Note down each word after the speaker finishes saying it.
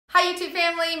Hi YouTube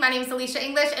family, my name is Elysia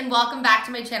English and welcome back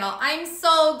to my channel. I'm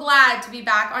so glad to be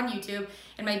back on YouTube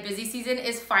and my busy season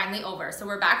is finally over. So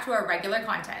we're back to our regular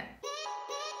content.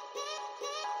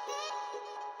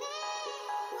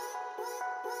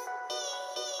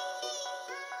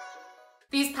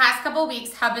 These past couple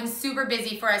weeks have been super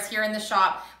busy for us here in the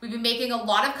shop. We've been making a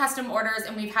lot of custom orders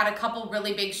and we've had a couple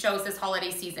really big shows this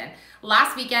holiday season.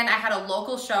 Last weekend, I had a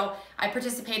local show I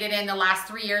participated in the last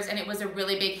 3 years and it was a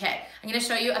really big hit. I'm gonna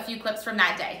show you a few clips from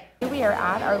that day. We are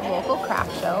at our local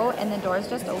craft show and the doors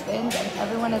just opened and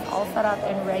everyone is all set up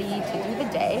and ready to do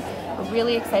the day. We're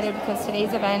really excited because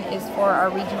today's event is for our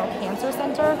regional cancer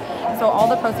center. So all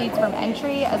the proceeds from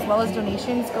entry as well as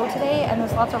donations go today, and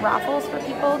there's lots of raffles for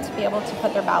people to be able to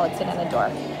put their ballots in the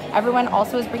door. Everyone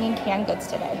also is bringing canned goods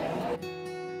today.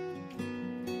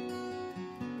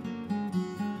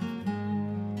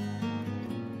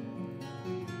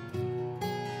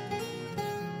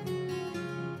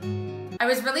 I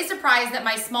was really surprised that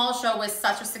my small show was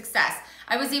such a success.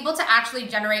 I was able to actually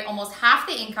generate almost half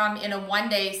the income in a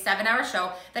one-day, 7-hour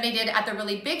show that I did at the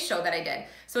really big show that I did.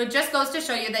 So it just goes to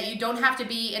show you that you don't have to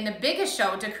be in the biggest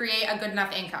show to create a good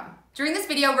enough income. During this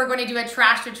video, we're going to do a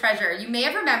trash to treasure. You may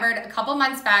have remembered a couple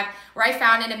months back where I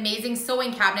found an amazing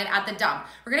sewing cabinet at the dump.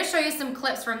 We're gonna show you some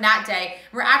clips from that day.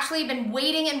 We're actually been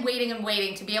waiting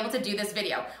to be able to do this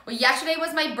video. Well, yesterday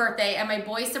was my birthday and my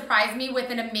boys surprised me with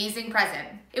an amazing present.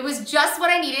 It was just what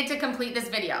I needed to complete this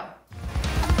video.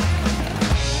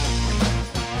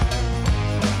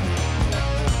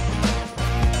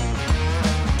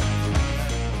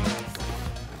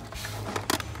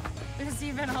 There's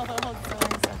even all the old sewing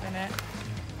stuff in it.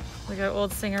 Like an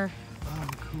old singer. Oh,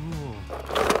 cool.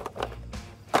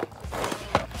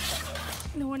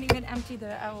 No one even emptied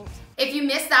it out. If you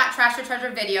missed that trash to treasure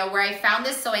video where I found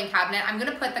this sewing cabinet, I'm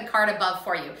gonna put the card above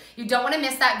for you. You don't wanna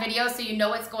miss that video so you know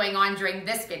what's going on during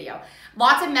this video.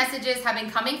 Lots of messages have been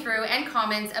coming through and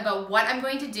comments about what I'm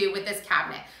going to do with this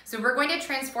cabinet. So we're going to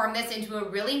transform this into a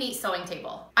really neat sewing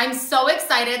table. I'm so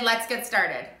excited, let's get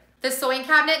started. The sewing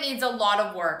cabinet needs a lot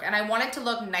of work and I want it to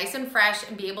look nice and fresh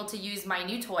and be able to use my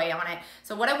new toy on it.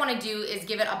 So what I want to do is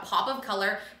give it a pop of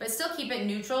color, but still keep it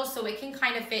neutral so it can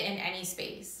kind of fit in any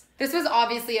space. This was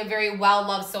obviously a very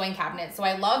well-loved sewing cabinet, so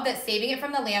I love that saving it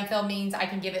from the landfill means I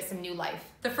can give it some new life.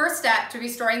 The first step to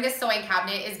restoring this sewing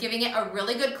cabinet is giving it a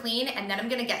really good clean, and then I'm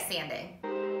gonna get sanding.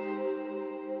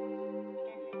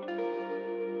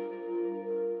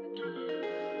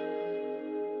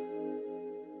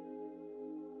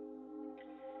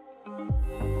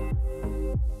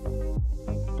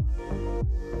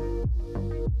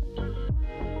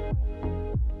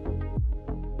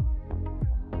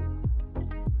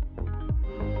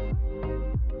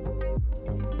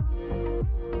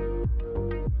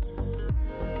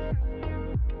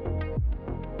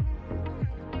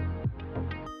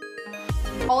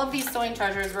 All of these sewing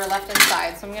treasures were left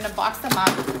inside, so I'm gonna box them up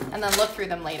and then look through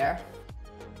them later.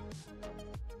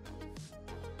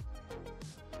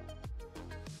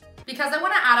 Because I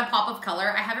want to add a pop of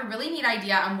color, I have a really neat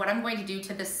idea on what I'm going to do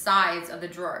to the sides of the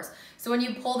drawers. So when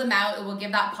you pull them out, it will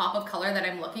give that pop of color that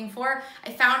I'm looking for.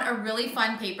 I found a really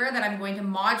fun paper that I'm going to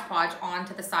Mod Podge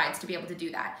onto the sides to be able to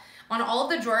do that. On all of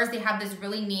the drawers, they have this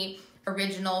really neat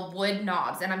original wood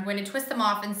knobs, and I'm going to twist them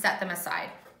off and set them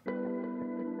aside.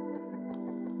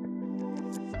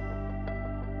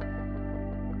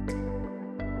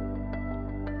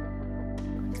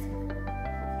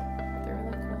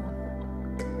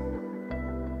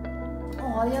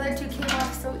 Oh, the other two came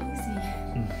off so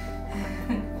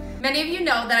easy. Many of you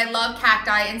know that I love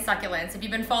cacti and succulents. If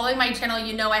you've been following my channel,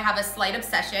 you know I have a slight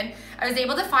obsession. I was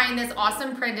able to find this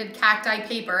awesome printed cacti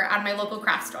paper at my local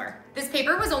craft store. This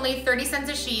paper was only 30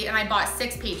 cents a sheet and I bought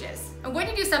 6 pages. I'm going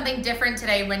to do something different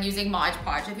today when using Mod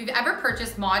Podge. If you've ever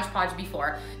purchased Mod Podge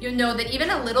before, you'll know that even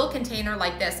a little container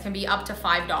like this can be up to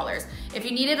 $5. If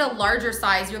you needed a larger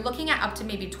size, you're looking at up to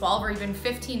maybe $12 or even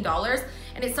 $15.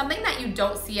 And it's something that you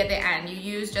don't see at the end. You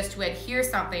use just to adhere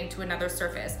something to another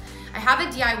surface. I have a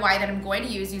DIY that I'm going to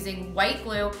use using white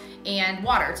glue and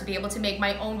water to be able to make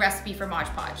my own recipe for Mod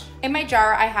Podge. In my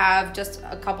jar, I have just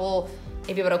a couple,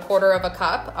 maybe about 1/4 of a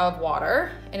cup of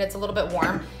water, and it's a little bit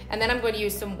warm. And then I'm going to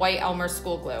use some white Elmer's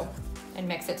school glue and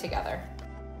mix it together.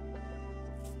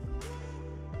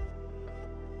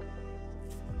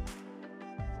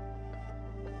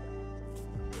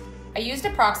 I used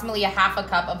approximately 1/2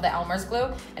 cup of the Elmer's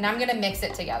glue, and I'm gonna mix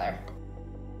it together.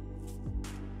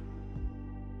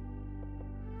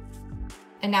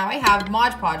 And now I have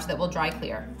Mod Podge that will dry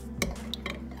clear.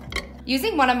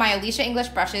 Using one of my Elysia English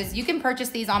brushes, you can purchase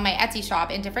these on my Etsy shop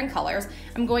in different colors.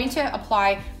 I'm going to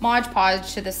apply Mod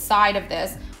Podge to the side of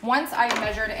this once I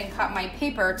measured and cut my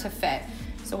paper to fit.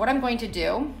 So what I'm going to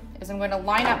do is I'm going to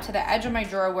line up to the edge of my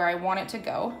drawer where I want it to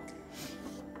go,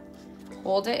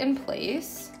 hold it in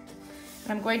place,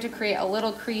 and I'm going to create a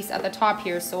little crease at the top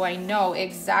here so I know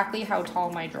exactly how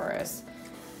tall my drawer is.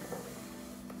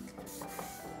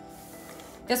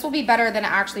 This will be better than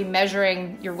actually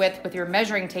measuring your width with your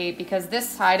measuring tape, because this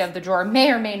side of the drawer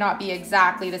may or may not be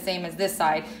exactly the same as this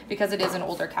side because it is an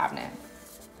older cabinet.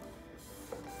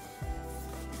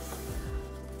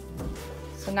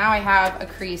 So now I have a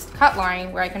creased cut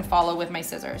line where I can follow with my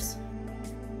scissors.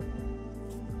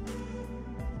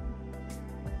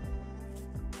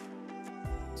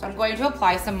 So I'm going to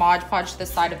apply some Mod Podge to the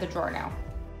side of the drawer now.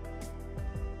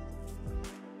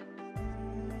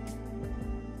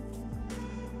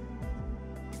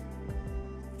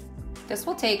 This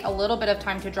will take a little bit of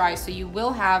time to dry, so you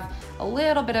will have a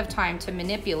little bit of time to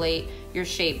manipulate your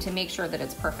shape to make sure that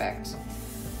it's perfect.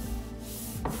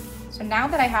 So now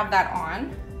that I have that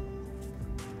on,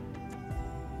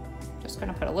 just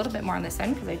gonna put a little bit more on this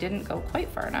end because I didn't go quite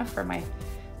far enough for my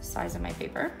size of my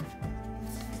paper.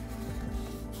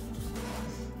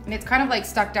 And it's kind of like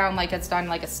stuck down like it's done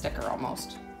like a sticker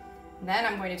almost. And then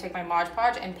I'm going to take my Mod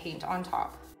Podge and paint on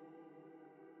top.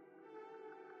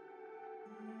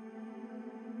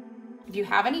 If you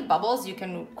have any bubbles, you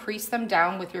can crease them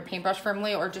down with your paintbrush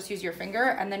firmly or just use your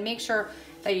finger, and then make sure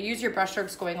that you use your brush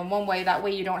strokes going in one way. That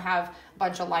way you don't have a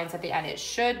bunch of lines at the end. It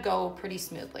should go pretty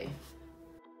smoothly.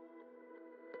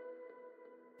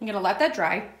 I'm gonna let that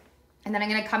dry, and then I'm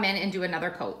gonna come in and do another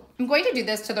coat. I'm going to do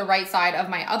this to the right side of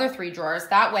my other 3 drawers.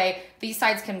 That way these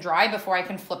sides can dry before I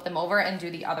can flip them over and do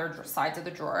the other sides of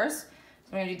the drawers.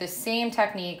 So I'm gonna do the same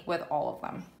technique with all of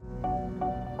them.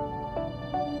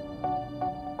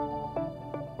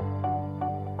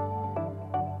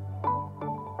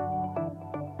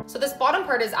 So this bottom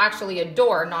part is actually a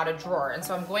door, not a drawer. And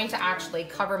so I'm going to actually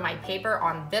cover my paper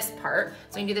on this part.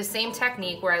 So you can do the same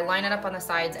technique where I line it up on the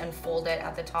sides and fold it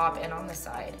at the top and on the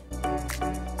side.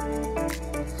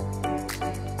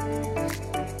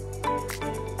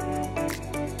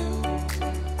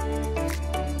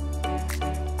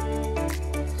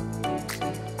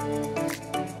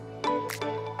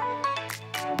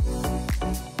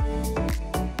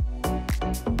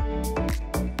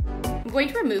 I'm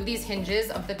going to remove these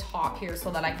hinges of the top here so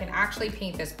that I can actually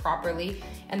paint this properly,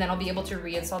 and then I'll be able to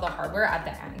reinstall the hardware at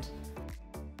the end.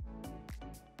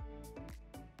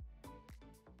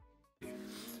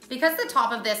 Because the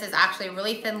top of this is actually a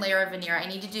really thin layer of veneer, I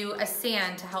need to do a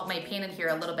sand to help my paint adhere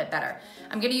a little bit better.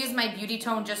 I'm gonna use my Beauty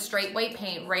Tone just straight white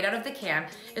paint right out of the can.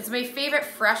 It's my favorite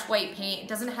fresh white paint. It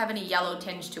doesn't have any yellow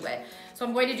tinge to it. So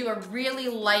I'm going to do a really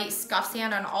light scuff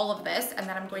sand on all of this, and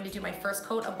then I'm going to do my first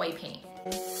coat of white paint.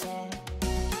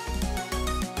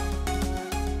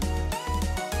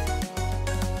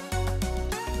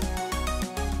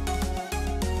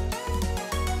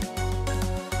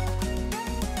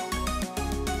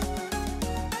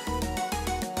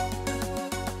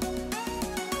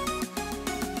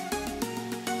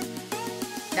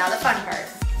 Now the fun part.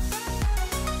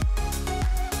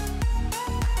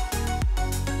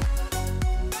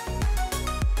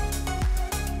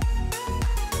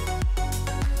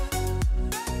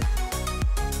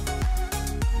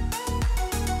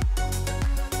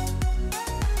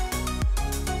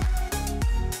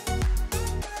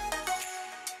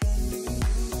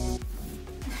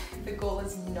 The goal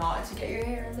is not to get your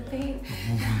hair in the paint.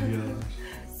 Yeah.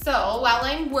 So while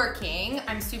I'm working,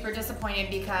 I'm super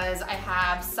disappointed because I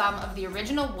have some of the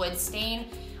original wood stain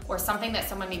or something that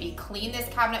someone maybe cleaned this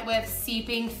cabinet with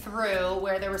seeping through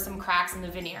where there were some cracks in the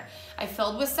veneer. I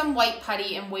filled with some white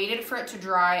putty and waited for it to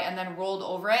dry and then rolled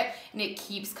over it, and it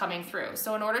keeps coming through.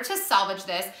 So in order to salvage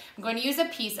this, I'm going to use a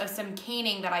piece of some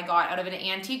caning that I got out of an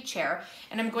antique chair,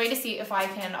 and I'm going to see if I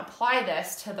can apply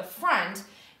this to the front,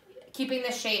 keeping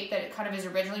the shape that it kind of is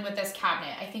originally with this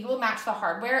cabinet. I think it will match the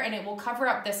hardware and it will cover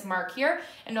up this mark here,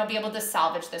 and I'll be able to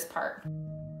salvage this part.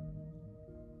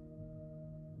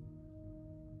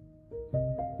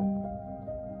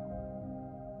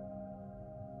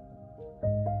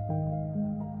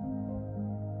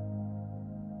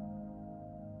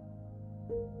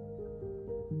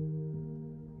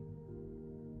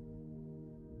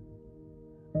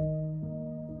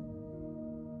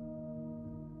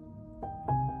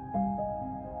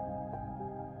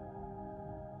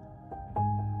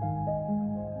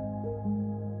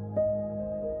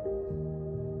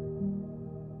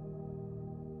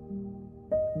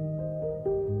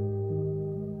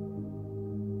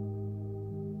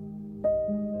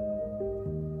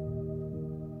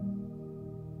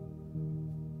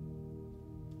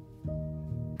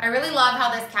 I really love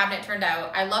how this cabinet turned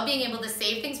out. I love being able to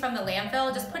save things from the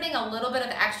landfill. Just putting a little bit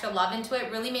of extra love into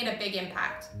it really made a big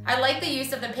impact. I like the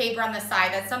use of the paper on the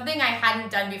side. That's something I hadn't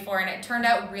done before and it turned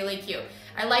out really cute.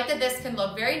 I like that this can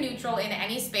look very neutral in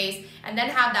any space and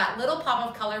then have that little pop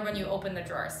of color when you open the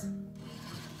drawers.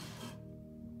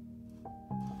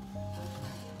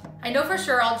 I know for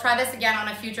sure I'll try this again on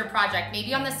a future project,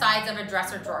 maybe on the sides of a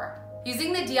dresser drawer.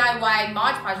 Using the DIY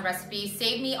Mod Podge recipe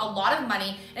saved me a lot of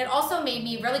money, and it also made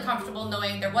me really comfortable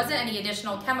knowing there wasn't any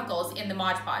additional chemicals in the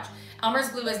Mod Podge. Elmer's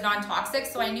glue is non-toxic,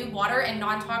 so I knew water and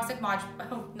non-toxic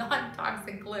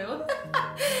glue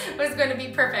was going to be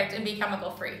perfect and be chemical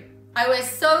free. I was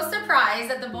so surprised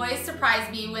that the boys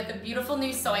surprised me with a beautiful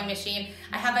new sewing machine.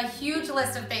 I have a huge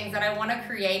list of things that I want to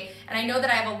create, and I know that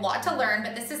I have a lot to learn,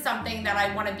 but this is something that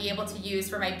I want to be able to use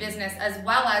for my business as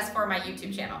well as for my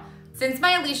YouTube channel. Since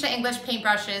my Elysia English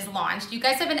paintbrushes launched, you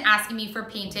guys have been asking me for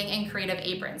painting and creative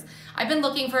aprons. I've been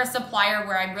looking for a supplier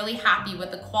where I'm really happy with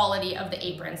the quality of the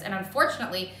aprons, and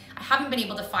unfortunately, I haven't been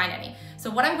able to find any. So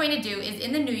what I'm going to do is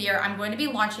in the new year, I'm going to be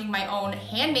launching my own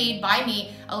handmade by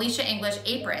me Elysia English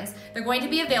aprons. They're going to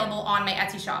be available on my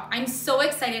Etsy shop. I'm so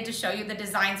excited to show you the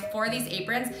designs for these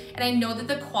aprons, and I know that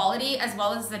the quality as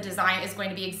well as the design is going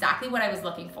to be exactly what I was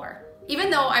looking for.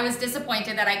 Even though I was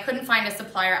disappointed that I couldn't find a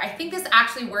supplier, I think this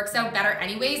actually works out better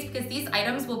anyways because these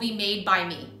items will be made by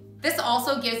me. This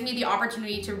also gives me the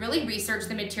opportunity to really research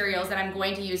the materials that I'm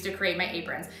going to use to create my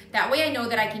aprons. That way I know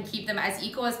that I can keep them as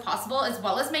eco as possible as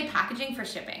well as my packaging for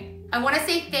shipping. I want to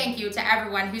say thank you to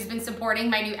everyone who's been supporting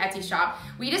my new Etsy shop.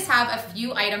 We just have a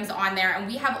few items on there and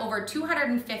we have over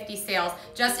 250 sales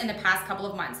just in the past couple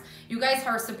of months. You guys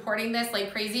are supporting this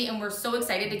like crazy and we're so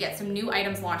excited to get some new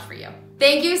items launched for you.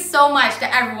 Thank you so much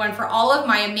to everyone for all of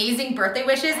my amazing birthday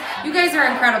wishes. You guys are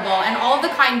incredible and all of the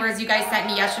kind words you guys sent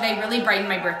me yesterday really brightened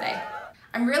my birthday.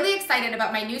 I'm really excited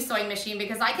about my new sewing machine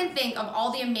because I can think of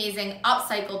all the amazing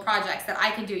upcycle projects that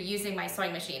I can do using my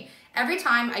sewing machine. Every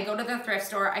time I go to the thrift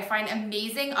store, I find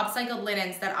amazing upcycled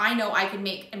linens that I know I can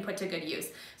make and put to good use.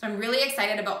 So I'm really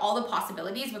excited about all the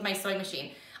possibilities with my sewing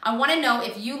machine. I want to know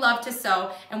if you love to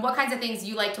sew and what kinds of things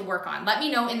you like to work on. Let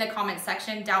me know in the comments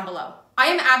section down below. I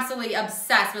am absolutely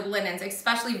obsessed with linens,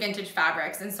 especially vintage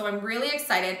fabrics, and so I'm really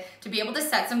excited to be able to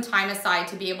set some time aside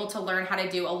to be able to learn how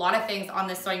to do a lot of things on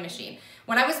this sewing machine.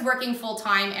 When I was working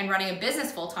full-time and running a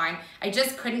business full-time, I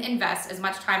just couldn't invest as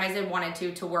much time as I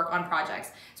wanted to work on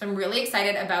projects. So I'm really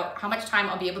excited about how much time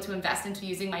I'll be able to invest into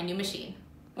using my new machine.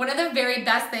 One of the very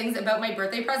best things about my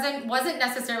birthday present wasn't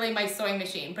necessarily my sewing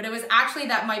machine, but it was actually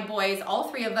that my boys, all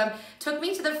three of them, took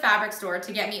me to the fabric store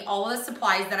to get me all of the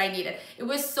supplies that I needed. It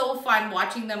was so fun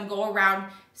watching them go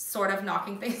around sort of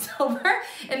knocking things over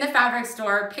in the fabric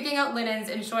store, picking out linens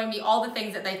and showing me all the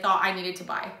things that they thought I needed to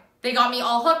buy. They got me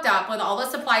all hooked up with all the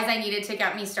supplies I needed to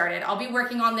get me started. I'll be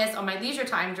working on this on my leisure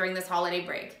time during this holiday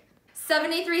break.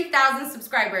 73,000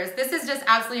 subscribers. This is just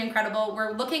absolutely incredible.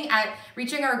 We're looking at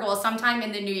reaching our goal sometime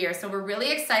in the new year, so we're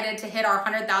really excited to hit our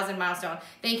 100,000 milestone.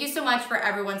 Thank you so much for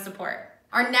everyone's support.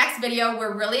 Our next video,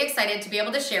 we're really excited to be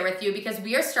able to share with you because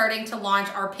we are starting to launch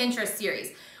our Pinterest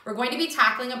series. We're going to be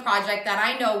tackling a project that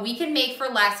I know we can make for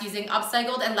less using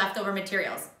upcycled and leftover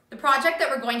materials. The project that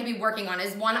we're going to be working on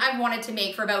is one I've wanted to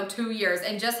make for about 2 years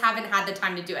and just haven't had the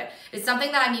time to do it. It's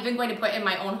something that I'm even going to put in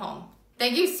my own home.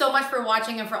 Thank you so much for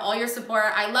watching and for all your support.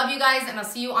 I love you guys and I'll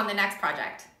see you on the next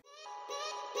project.